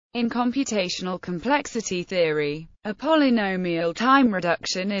In computational complexity theory, a polynomial time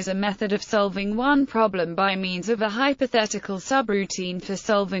reduction is a method of solving one problem by means of a hypothetical subroutine for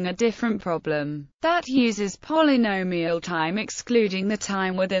solving a different problem that uses polynomial time excluding the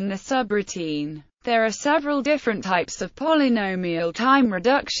time within the subroutine. There are several different types of polynomial time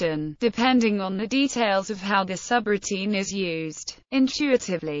reduction, depending on the details of how the subroutine is used.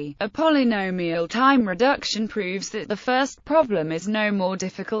 Intuitively, a polynomial time reduction proves that the first problem is no more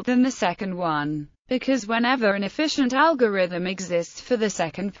difficult than the second one, because whenever an efficient algorithm exists for the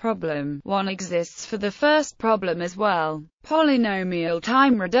second problem, one exists for the first problem as well. Polynomial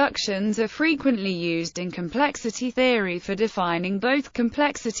time reductions are frequently used in complexity theory for defining both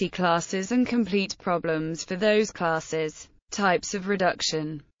complexity classes and complete problems for those classes. Types of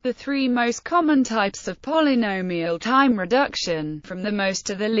reduction. The three most common types of polynomial time reduction, from the most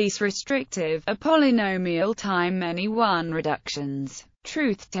to the least restrictive, are polynomial time many-one reductions,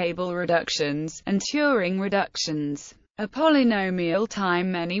 truth table reductions, and Turing reductions. A polynomial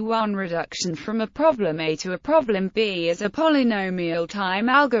time many-one reduction from a problem A to a problem B is a polynomial time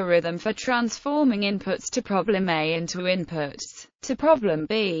algorithm for transforming inputs to problem A into inputs to problem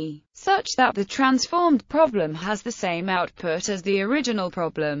B, such that the transformed problem has the same output as the original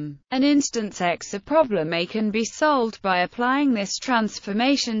problem. An instance X of problem A can be solved by applying this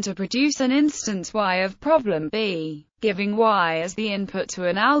transformation to produce an instance Y of problem B, giving Y as the input to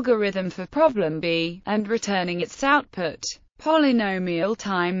an algorithm for problem B, and returning its output. Polynomial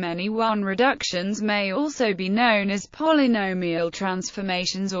time many-one reductions may also be known as polynomial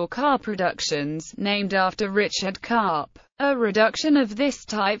transformations or Karp reductions, named after Richard Karp. A reduction of this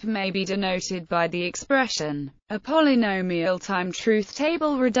type may be denoted by the expression, a polynomial time truth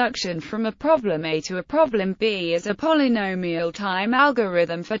table reduction from a problem A to a problem B is a polynomial time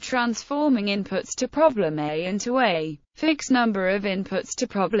algorithm for transforming inputs to problem A into a fixed number of inputs to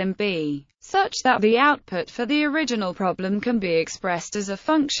problem B, such that the output for the original problem can be expressed as a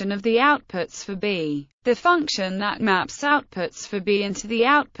function of the outputs for B. The function that maps outputs for B into the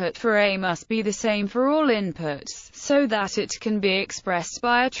output for A must be the same for all inputs, so that it can be expressed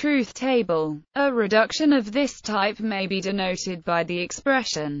by a truth table. A reduction of this type may be denoted by the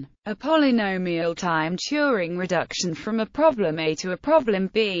expression, a polynomial time Turing reduction from a problem A to a problem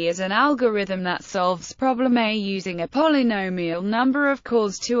B is an algorithm that solves problem A using a polynomial number of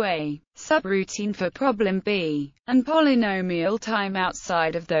calls to a subroutine for problem B, and polynomial time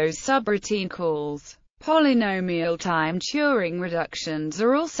outside of those subroutine calls. Polynomial time Turing reductions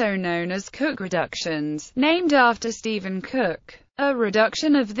are also known as Cook reductions, named after Stephen Cook. A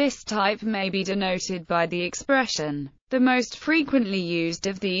reduction of this type may be denoted by the expression. The most frequently used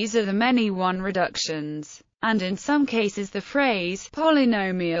of these are the many-one reductions, and in some cases the phrase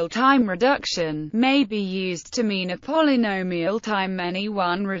polynomial time reduction may be used to mean a polynomial time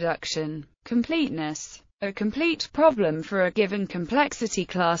many-one reduction. Completeness. A complete problem for a given complexity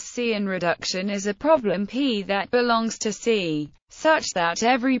class C in reduction is a problem P that belongs to C, such that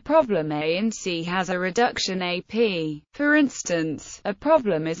every problem A in C has a reduction AP. For instance, a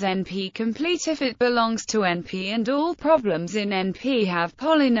problem is NP complete if it belongs to NP and all problems in NP have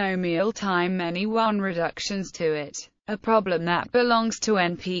polynomial time many-one reductions to it. A problem that belongs to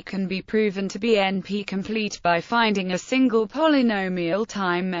NP can be proven to be NP complete by finding a single polynomial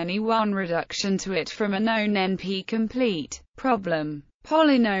time many-one reduction to it from a known NP complete problem.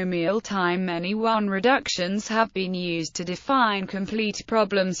 Polynomial time many-one reductions have been used to define complete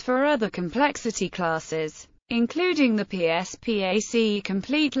problems for other complexity classes, including the PSPAC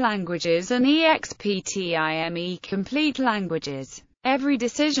complete languages and EXPTIME complete languages. Every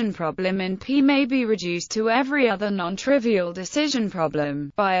decision problem in P may be reduced to every other non-trivial decision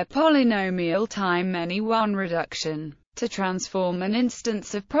problem by a polynomial time many-one reduction. To transform an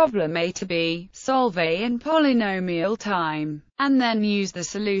instance of problem A to B, solve A in polynomial time, and then use the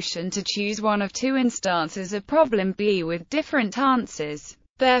solution to choose one of two instances of problem B with different answers.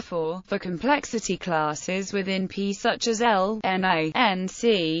 Therefore, for complexity classes within P such as L, NA,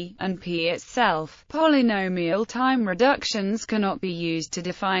 NC, and P itself, polynomial time reductions cannot be used to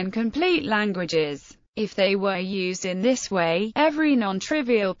define complete languages. If they were used in this way, every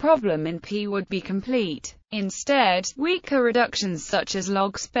non-trivial problem in P would be complete. Instead, weaker reductions such as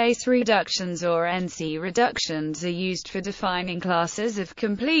log space reductions or NC reductions are used for defining classes of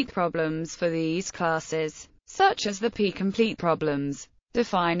complete problems for these classes, such as the P-complete problems.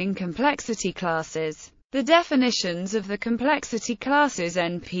 Defining complexity classes. The definitions of the complexity classes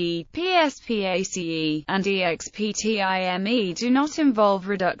NP, PSPACE, and EXPTIME do not involve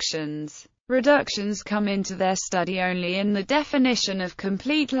reductions. Reductions come into their study only in the definition of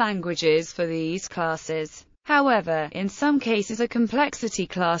complete languages for these classes. However, in some cases a complexity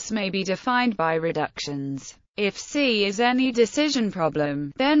class may be defined by reductions. If C is any decision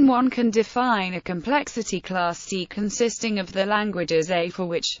problem, then one can define a complexity class C consisting of the languages A for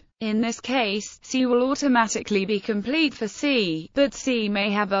which, in this case, C will automatically be complete for C, but C may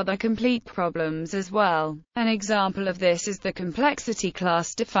have other complete problems as well. An example of this is the complexity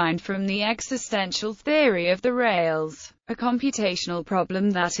class defined from the existential theory of the rails, a computational problem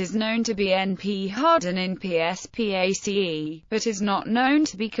that is known to be NP-hard and NP-SPACE, but is not known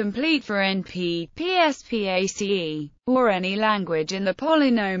to be complete for NP-PSPACE, or any language in the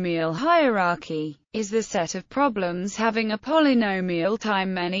polynomial hierarchy. Is the set of problems having a polynomial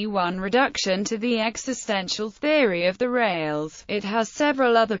time any one reduction to the existential theory of the rails. It has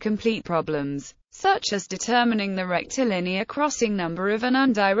several other complete problems, such as determining the rectilinear crossing number of an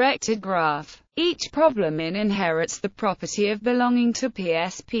undirected graph. Each problem inherits the property of belonging to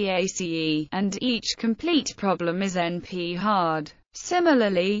PSPACE, and each complete problem is NP-hard.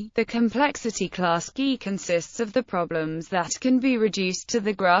 Similarly, the complexity class G consists of the problems that can be reduced to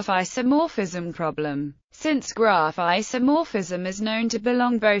the graph isomorphism problem. Since graph isomorphism is known to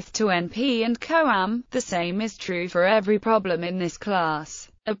belong both to NP and coam, the same is true for every problem in this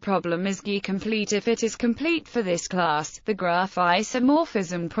class. A problem is G complete if it is complete for this class. The graph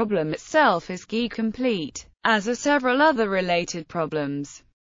isomorphism problem itself is G complete, as are several other related problems.